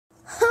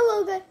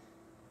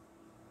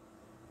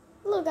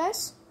Hello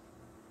guys.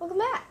 Welcome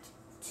back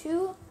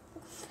to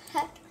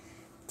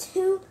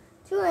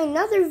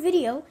another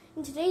video.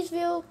 In today's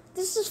video,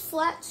 this is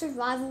flat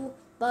survival,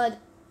 but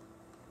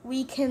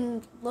we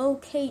can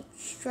locate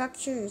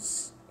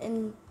structures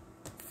and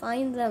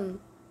find them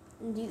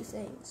and do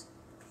things.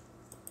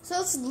 So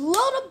let's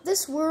load up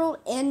this world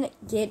and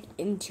get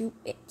into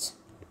it.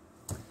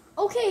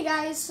 Okay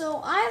guys, so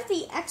I have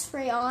the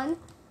X-ray on,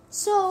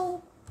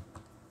 so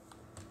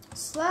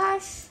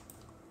slash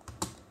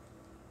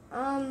yay!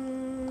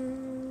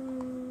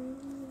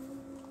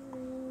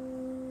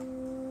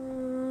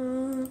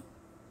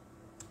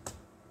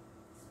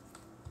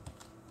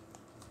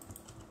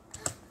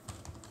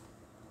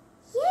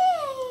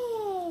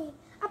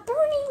 A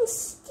burning,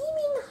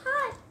 steaming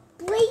hot,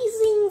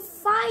 blazing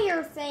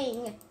fire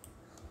thing.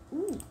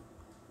 Ooh.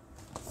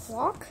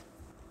 Clock?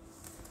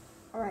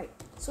 Alright,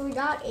 so we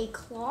got a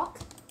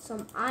clock,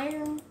 some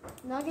iron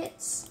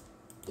nuggets,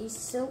 a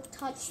silk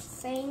touch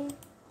thing,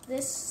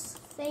 this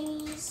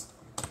thingies,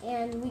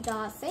 and we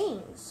got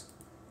things.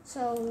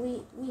 So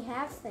we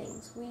have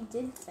things, we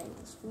did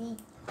things, we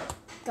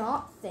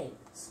got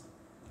things.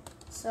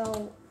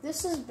 So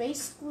this is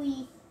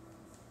basically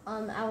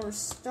our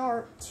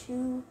start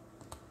to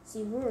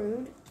the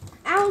road.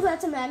 Ow,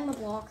 that's a magma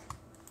block.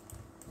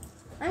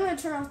 I'm gonna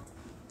turn off.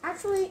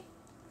 Actually,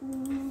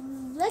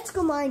 let's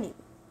go mining.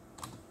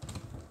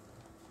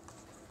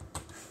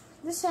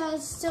 This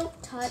has silk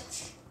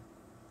touch.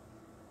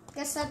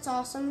 Guess that's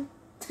awesome.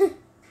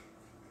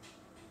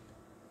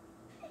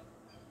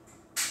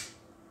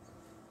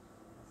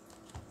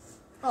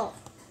 Oh,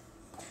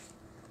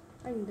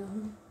 I'm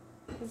dumb.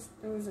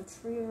 There was a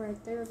tree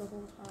right there the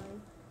whole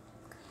time.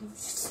 I'm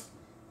just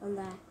on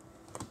that.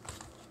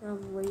 I'll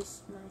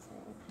waste my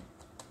thing.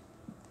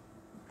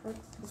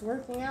 Because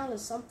working out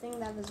is something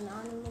that is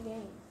not in the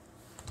game.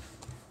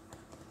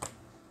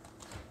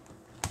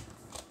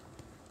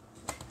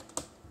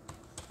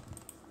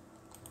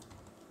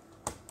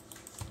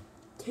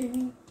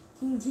 Terry,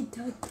 can you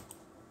type?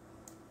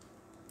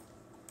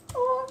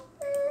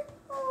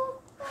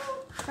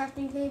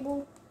 Crafting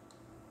table.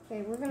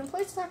 Okay, we're gonna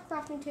place that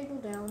crafting table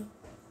down.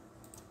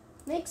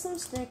 Make some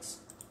sticks.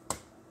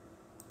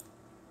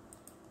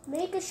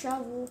 Make a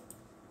shovel.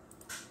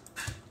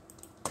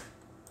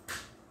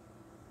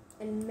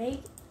 And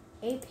make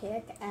a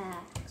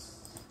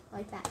pickaxe.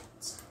 Like that.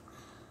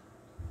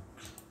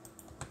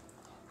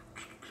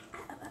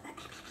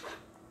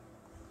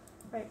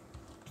 Right.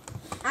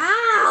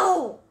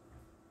 Ow!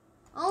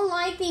 I don't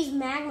like these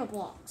magma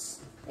blocks.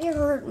 They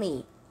hurt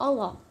me a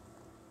lot.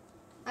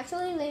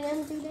 Actually, they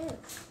didn't do damage.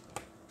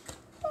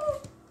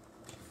 Oh,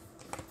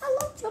 I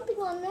love jumping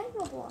on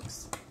magma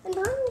blocks and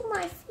burning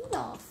my feet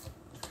off.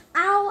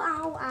 Ow,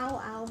 ow,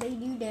 ow, ow. They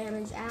do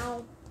damage.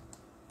 Ow.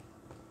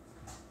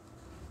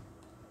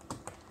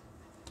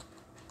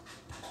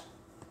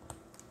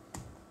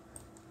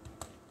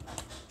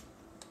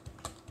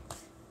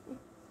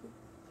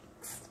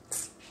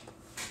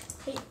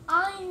 Hey,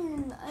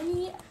 iron. I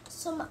need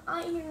some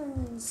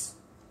irons.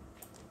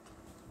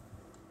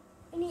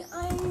 Any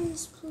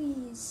irons,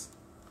 please?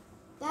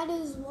 That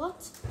is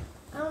what?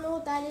 I don't know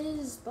what that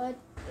is, but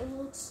it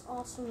looks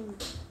awesome.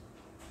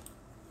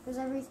 Because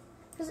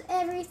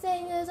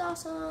everything is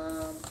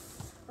awesome.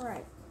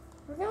 Alright,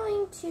 we're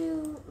going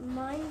to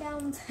mine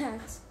down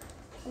that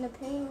and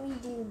apparently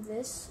do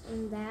this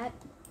and that.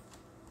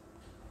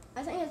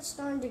 I think it's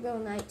starting to go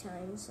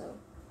nighttime, so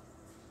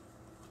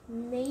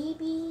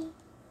maybe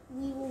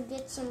we will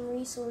get some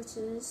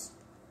resources.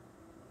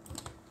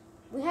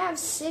 We have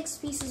 6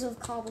 pieces of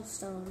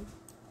cobblestone.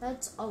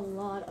 That's a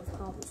lot of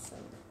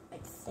cobblestone. I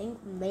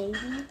think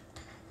maybe.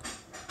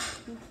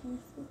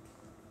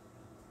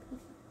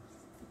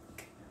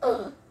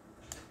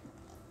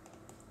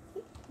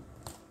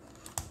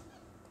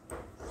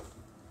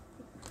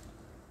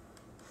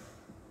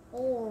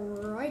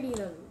 Alrighty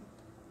then.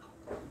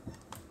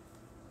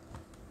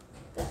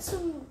 Got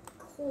some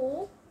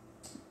coal,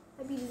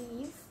 I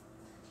believe.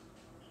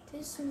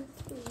 There's some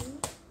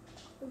food.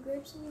 We'll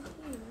grab some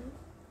food.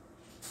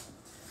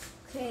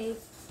 Okay,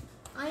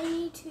 I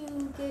need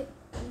to get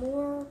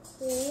more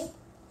coal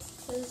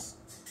because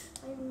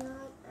I'm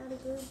not at a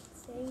good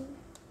thing.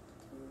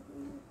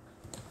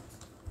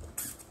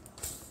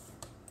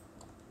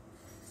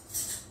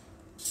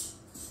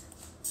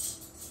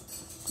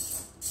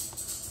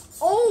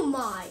 Oh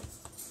my!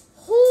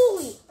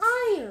 Holy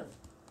iron!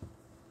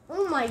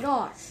 Oh my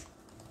gosh.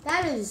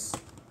 That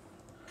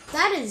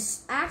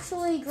is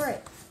actually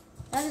great.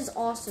 That is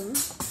awesome.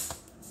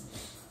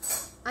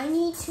 I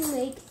need to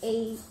make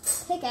a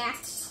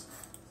pickaxe.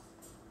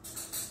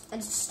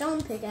 A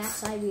stone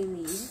pickaxe, I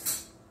believe.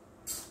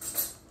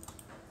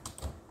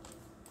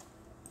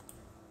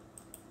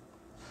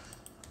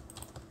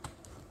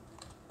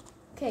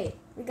 Okay,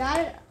 we got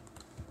it.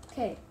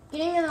 Okay,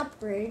 getting an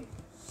upgrade.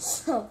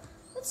 So,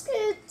 let's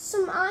get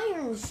some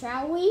iron,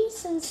 shall we?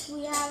 Since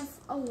we have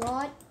a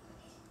lot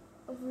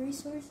of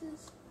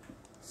resources.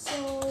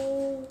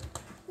 So,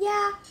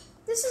 yeah,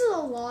 this is a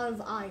lot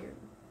of iron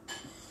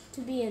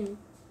to be in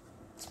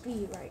Let's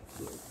be right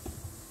here.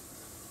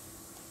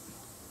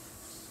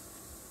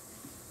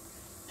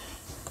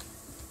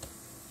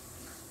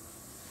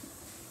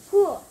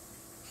 Whoa.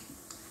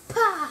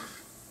 Pa!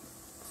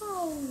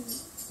 Pow!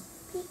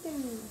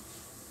 Peekin!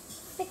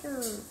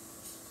 Thicker!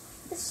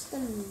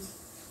 Piston!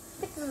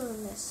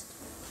 Thickerness.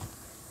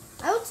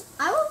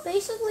 I would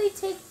basically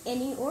take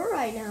any ore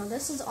right now.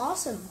 This is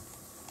awesome.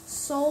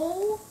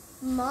 So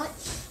much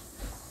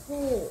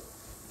coal.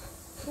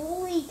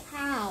 Holy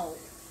cow.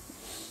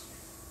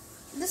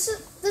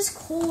 This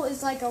coal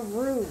is like a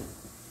room.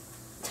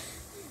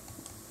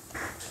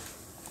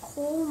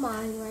 Coal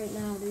mine right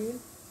now, dude.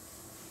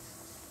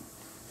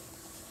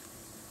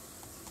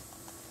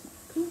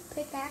 Two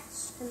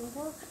pickaxe can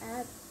work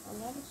at a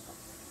lot of stuff.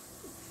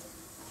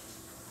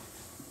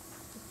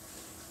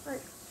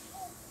 Right.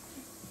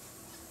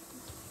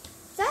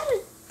 Is that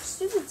a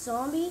stupid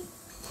zombie?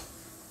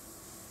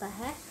 The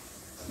heck?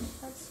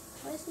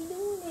 Why is he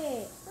doing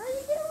it? Why is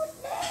he doing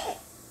it?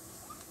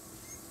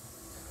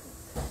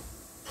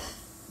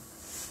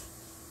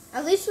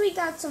 At least we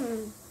got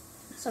some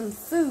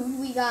food.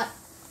 We got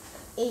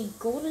a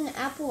golden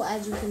apple,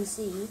 as you can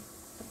see.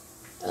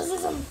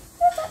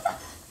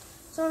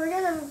 So we're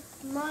gonna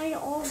mine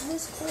all of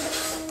this coal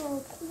down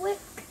real quick.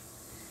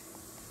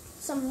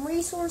 Some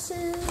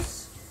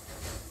resources.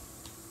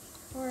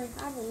 Or I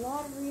have a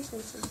lot of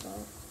resources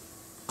though.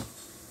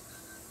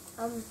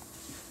 Am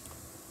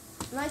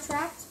I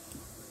trapped?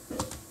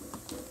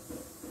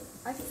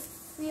 I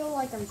feel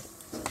like I'm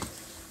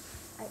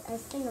trapped. I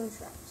think I'm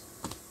trapped.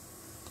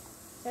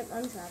 Yep,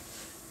 I'm trapped.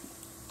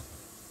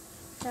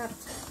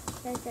 Trapped.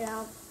 Can't get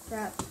out.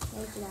 Trapped.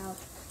 Can't get out.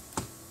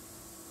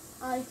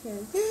 I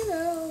can get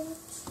out.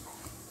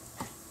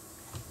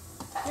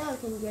 Now I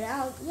can get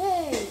out.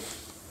 Yay!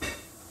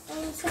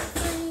 I'm set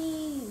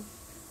free.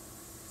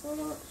 So I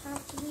don't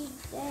have to be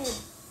dead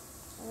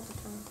all the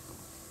time.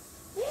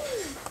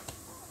 Yay!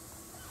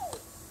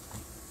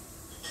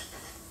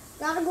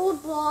 Got a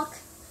gold block.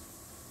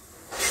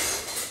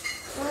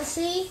 Wanna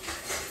see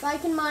if I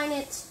can mine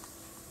it?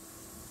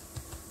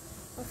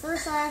 But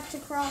first I have to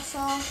cross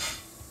off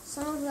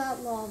some of that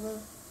lava.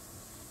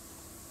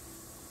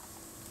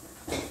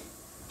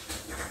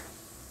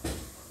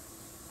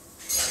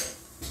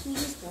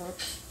 Please work.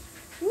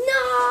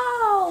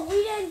 No! We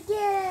didn't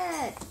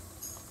get it!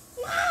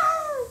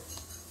 No!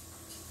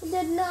 We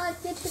did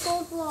not get the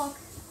gold block.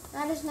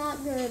 That is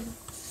not good.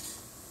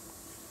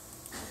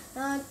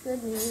 Not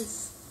good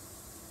news.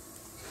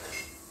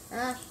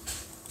 Ah.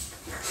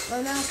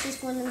 My mouse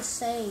just went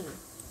insane.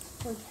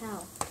 Holy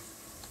cow.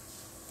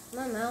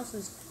 My mouse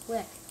is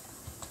quick.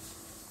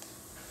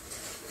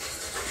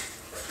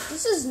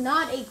 This is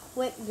not a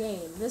quick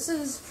game. This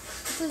is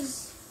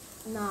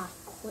not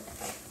quick.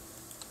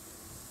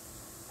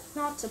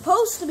 Not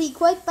supposed to be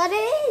quick, but it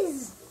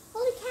is!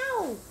 Holy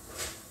cow!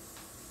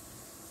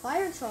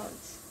 Fire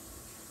charge.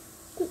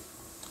 Ooh.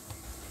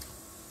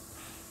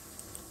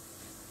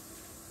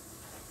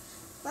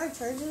 Fire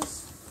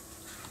charges.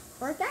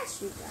 Where'd that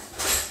shoot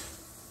at?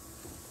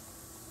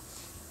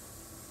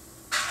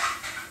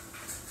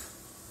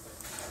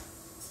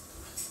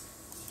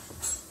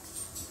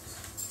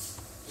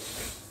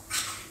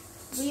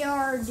 We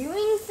are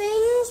doing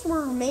things,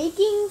 we're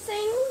making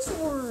things,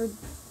 we're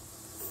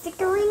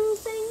thickering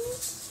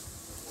things.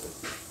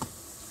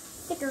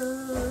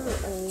 Thicker,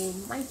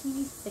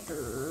 almighty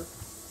thicker.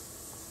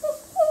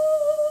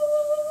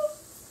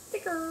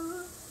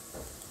 Thicker.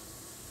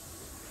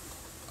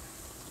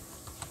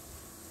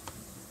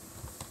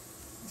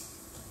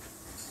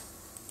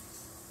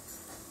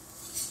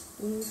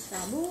 Boom,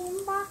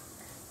 shaboom, bak.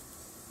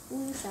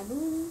 Boom,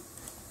 shaboom.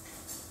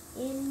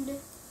 And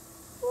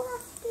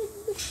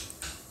crafted.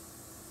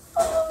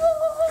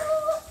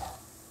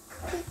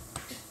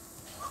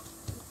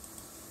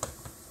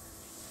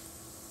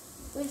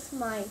 With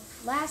my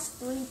last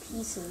 3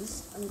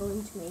 pieces, I'm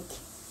going to make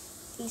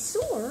a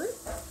sword.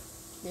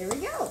 There we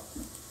go.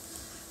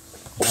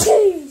 I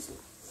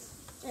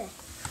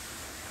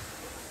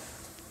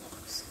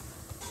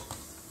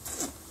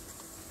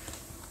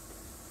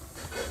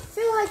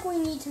feel like we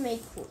need to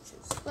make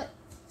torches, but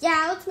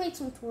yeah, let's make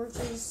some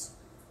torches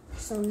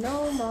so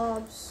no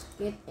mobs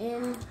get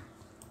in,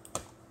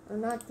 or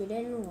not get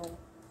in, well,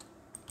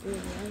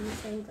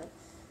 everything, but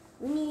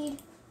we need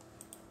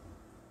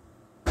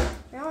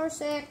Power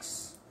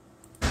 6.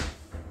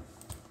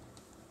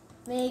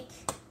 Make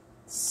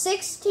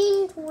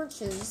 16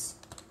 torches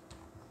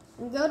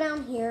and go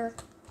down here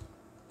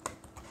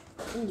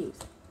and do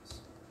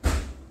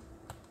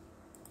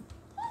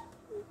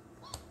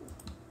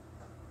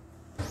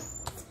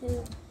things.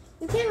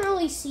 You can't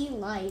really see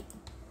light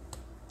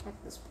at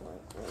this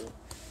point,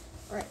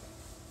 right?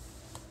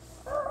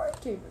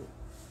 Alright, dude.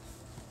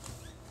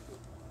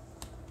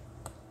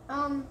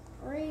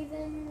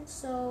 Raven,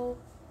 so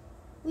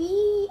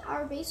we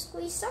are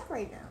basically stuck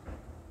right now.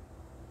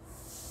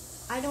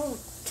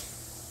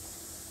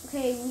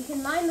 Okay, we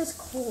can mine this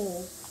coal.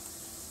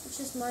 Let's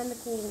just mine the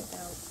coal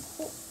now.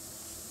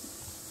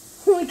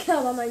 Holy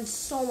cow, I mine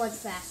so much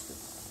faster.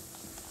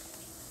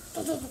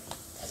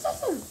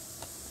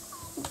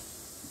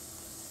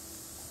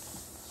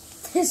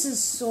 This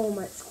is so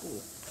much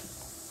cool.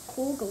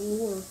 Cool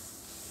galore.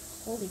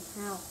 Holy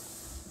cow.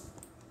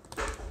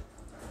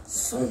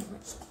 So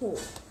much cool.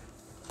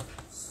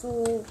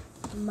 So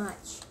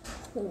much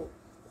cool.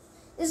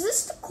 Is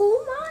this the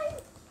coal mine?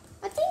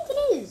 I think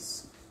it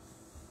is.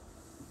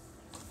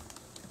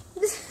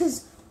 This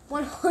is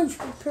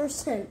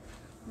 100%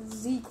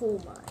 the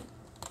coal mine.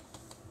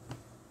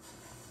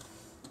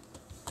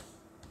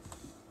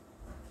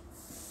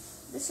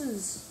 This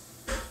is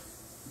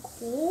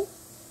coal,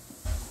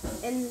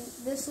 and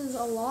this is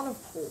a lot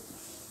of coal.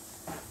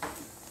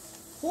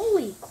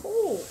 Holy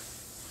coal!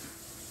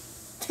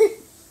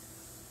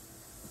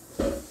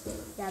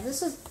 Yeah,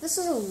 this is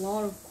a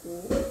lot of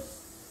coal.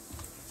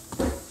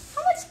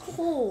 How much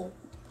coal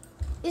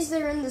is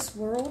there in this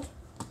world?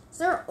 Is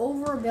there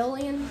over 1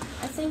 billion?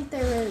 I think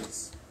there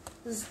is.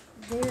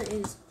 There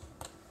is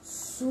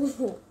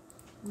so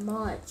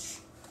much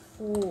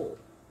coal.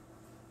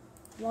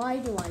 Why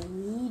do I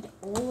need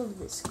all of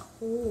this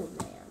coal,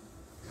 man?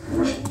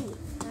 Holy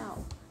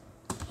cow.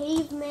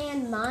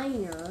 Caveman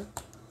miner.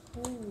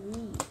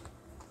 Holy.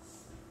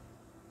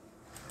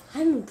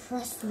 I'm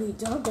impressed we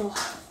dug all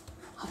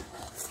of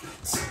that.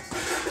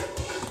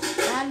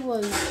 That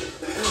was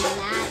a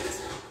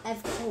lot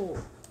of coal.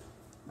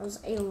 That was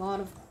a lot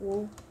of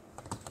coal.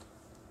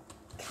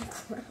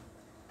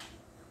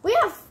 We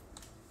have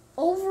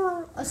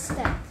over a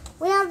stack.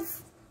 We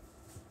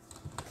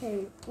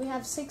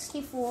have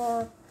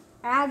 64,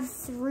 add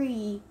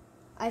 3,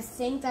 I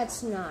think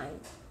that's 9.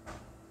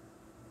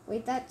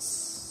 Wait, that's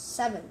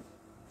 7.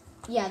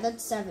 Yeah,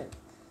 that's 7.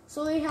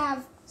 So we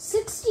have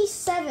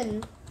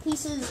 67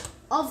 pieces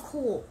of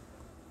coal.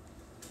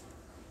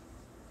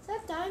 Is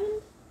that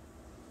diamond?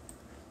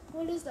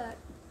 What is that?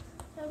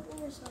 Oh,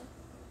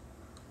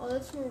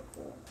 that's more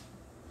coal.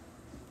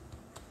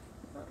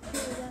 Not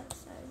sure that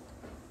side.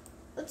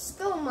 Let's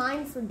go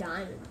mine for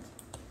diamond.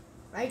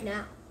 Right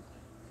now.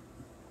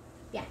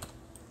 Yeah.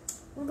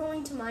 We're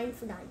going to mine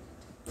for diamond.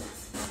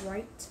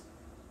 Right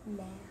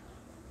now.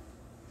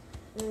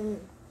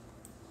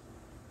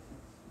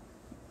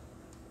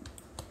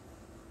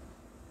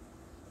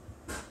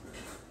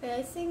 Okay,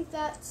 I think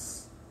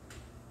that's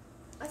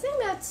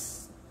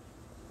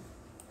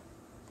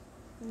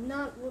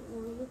not what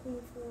we're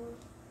looking for.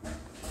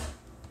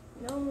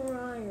 No more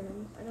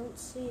iron. I don't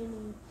see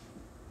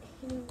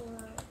any more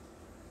iron.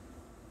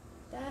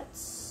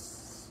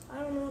 I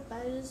don't know what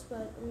that is,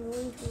 but I'm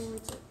going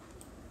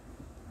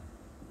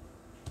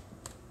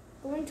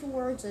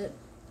towards it.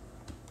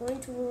 Going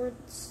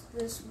towards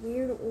this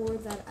weird ore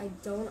that I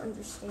don't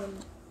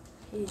understand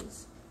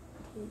is.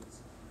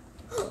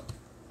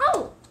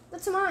 Oh!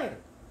 That's some iron.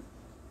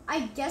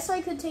 I guess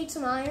I could take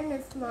some iron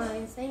if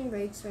my thing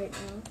breaks right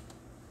now.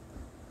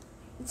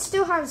 It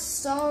still has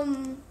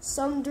some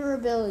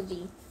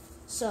durability.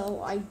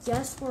 So I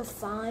guess we're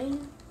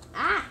fine.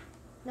 Ah!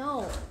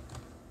 No.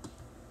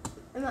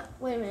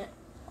 Wait a minute.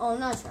 Oh, I'm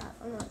not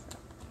trapped.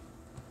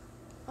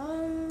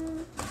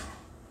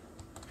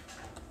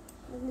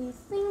 Any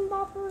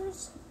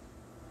thingboppers.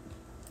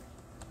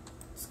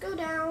 Let's go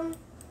down.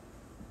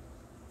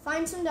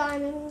 Find some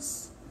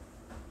diamonds.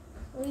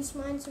 At least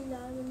mine some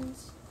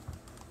diamonds.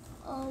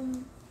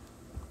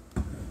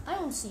 I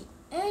don't see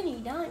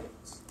any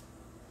diamonds.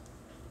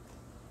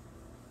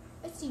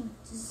 I see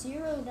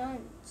 0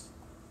 diamonds.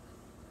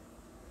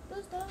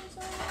 Those diamonds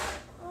are, I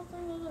don't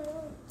think those are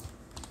diamonds.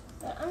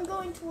 But I'm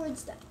going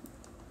towards that.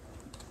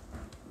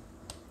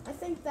 I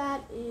think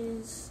that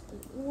is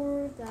an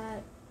ore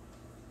that,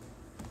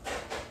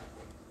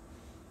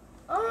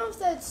 I don't know if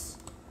that's,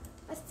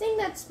 I think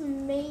that's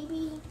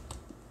maybe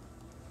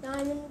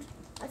diamond.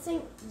 I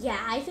think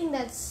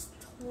that's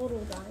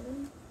total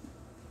diamond.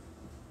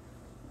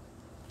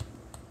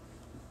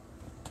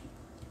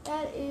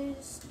 That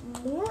is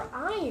more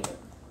iron.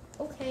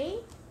 Okay.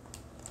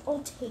 I'll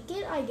take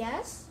it, I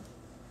guess.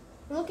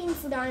 I'm looking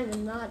for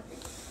diamond, not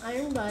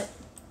iron, but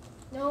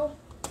no,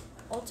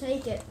 I'll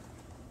take it.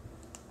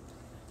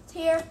 It's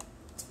here.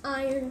 It's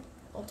iron.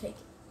 I'll take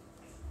it.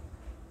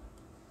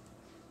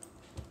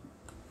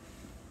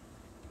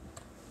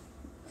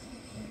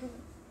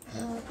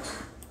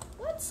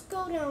 Let's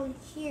go down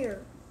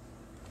here.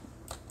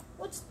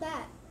 What's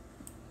that?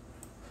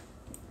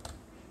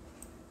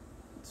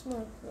 It's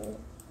more coal.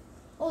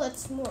 Oh,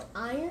 that's more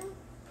iron?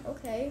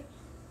 Okay.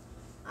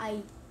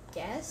 I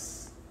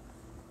guess.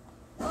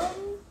 Why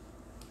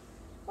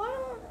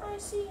don't I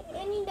see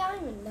any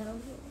diamond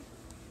down here?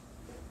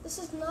 This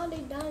is not a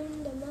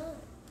diamond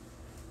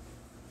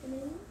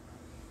mine.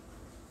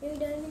 No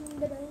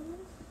diamond.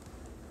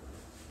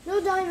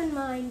 No diamond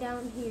mine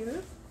down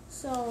here.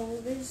 So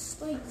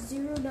there's like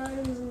 0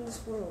 diamonds in this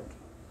world.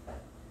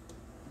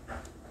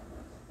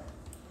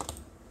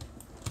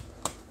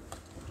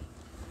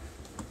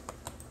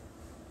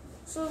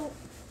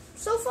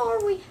 So far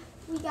we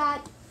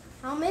got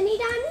how many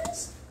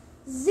diamonds?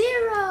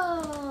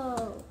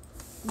 0!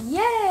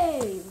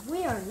 Yay!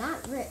 We are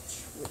not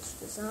rich, which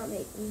does not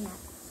make me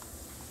happy.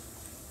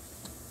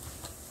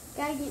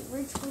 Gotta get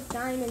rich with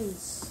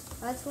diamonds.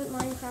 That's what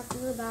Minecraft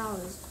is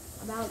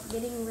about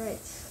getting rich.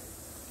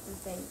 and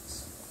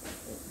things.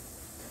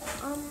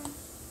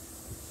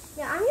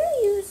 Yeah, I'm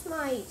gonna use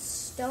my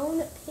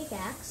stone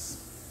pickaxe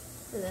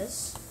for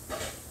this.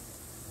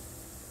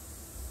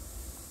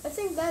 I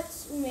think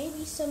that's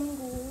maybe some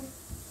gold.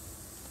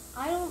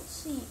 I don't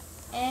see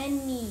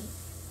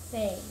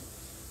anything.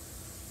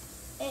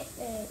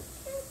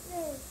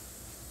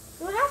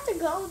 Do we have to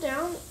go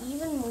down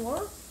even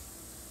more?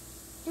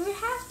 Do we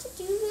have to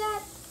do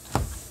that?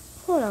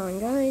 Hold on,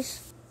 guys.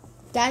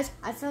 Guys,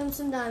 I found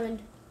some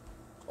diamond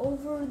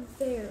over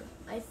there,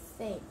 I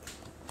think.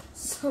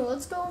 So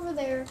let's go over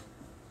there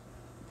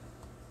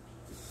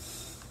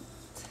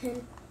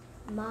and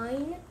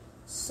mine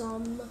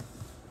some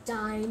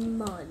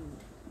diamond.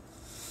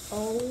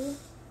 Oh,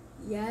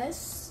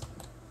 yes.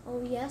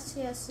 Oh, yes,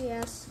 yes,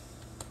 yes.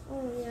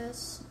 Oh,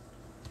 yes.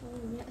 Oh,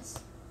 yes.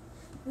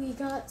 We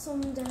got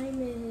some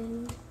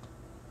diamond.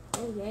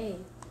 Oh, yay.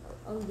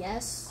 Oh,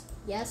 yes.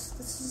 Yes,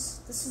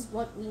 this is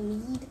what we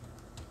need.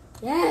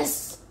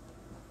 Yes!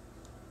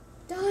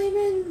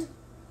 Diamond!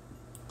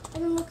 I've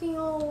been looking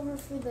all over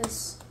for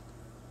this.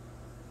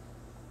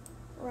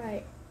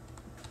 Right.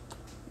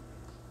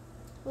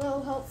 A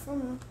little help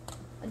from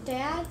a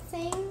dad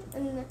thing,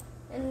 and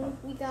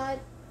we got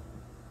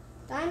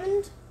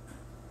diamond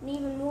and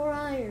even more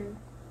iron.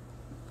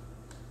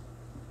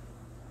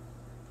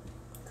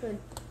 Good.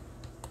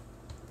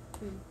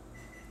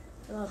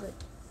 I love it.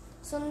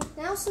 So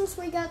now since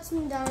we got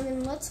some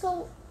diamond, let's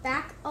go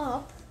back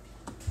up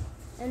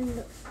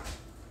and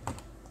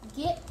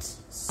get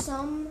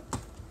some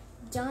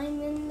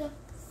diamond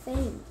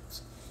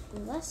things.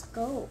 Let's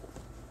go.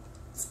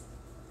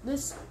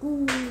 Let's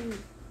go.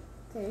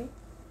 Okay.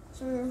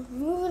 So we're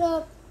moving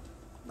up,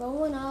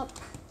 going up.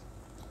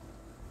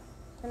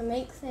 Gonna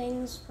make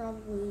things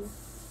probably.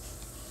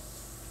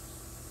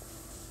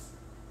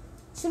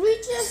 Should we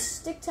just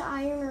stick to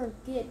iron or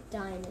get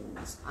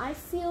diamonds? I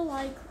feel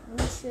like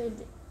we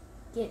should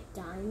get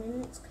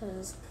diamonds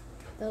because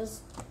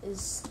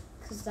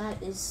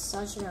that is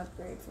such an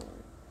upgrade for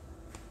me.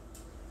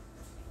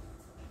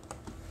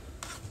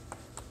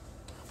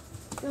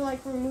 I feel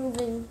like we're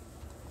moving.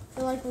 I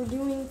feel like we're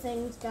doing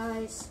things,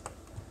 guys.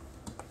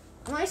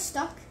 Am I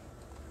stuck?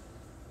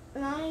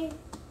 Where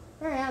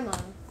am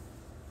I?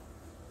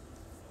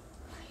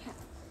 I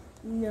have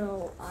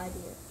no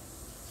idea.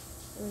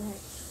 Where the heck?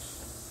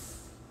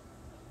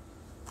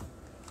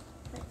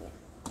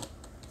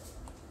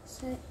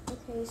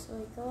 Okay, so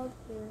I go up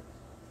here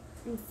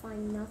and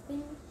find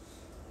nothing.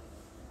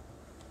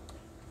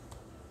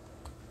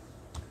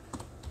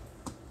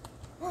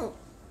 Oh.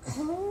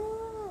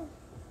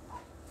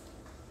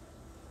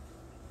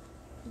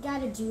 You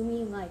gotta do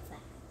me like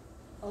that.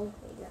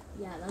 Okay,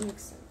 yeah, that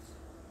makes sense.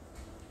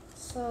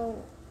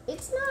 So,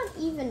 it's not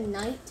even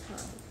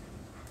nighttime.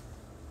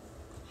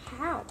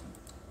 How?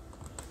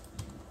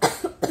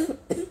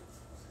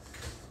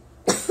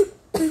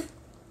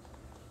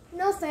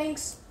 No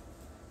thanks.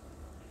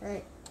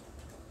 Alright.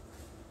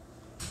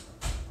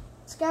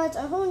 So guys,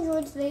 I hope you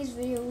enjoyed today's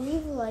video.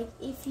 Leave a like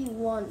if you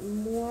want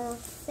more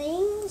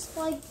things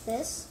like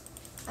this.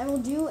 I will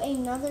do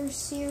another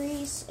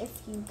series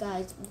if you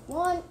guys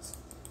want.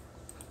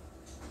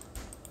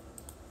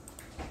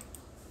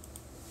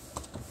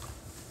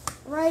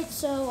 Right,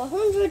 so I hope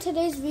you enjoyed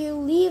today's video.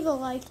 Leave a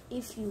like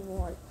if you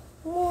want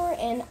more,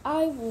 and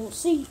I will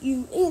see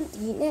you in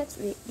the next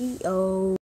video.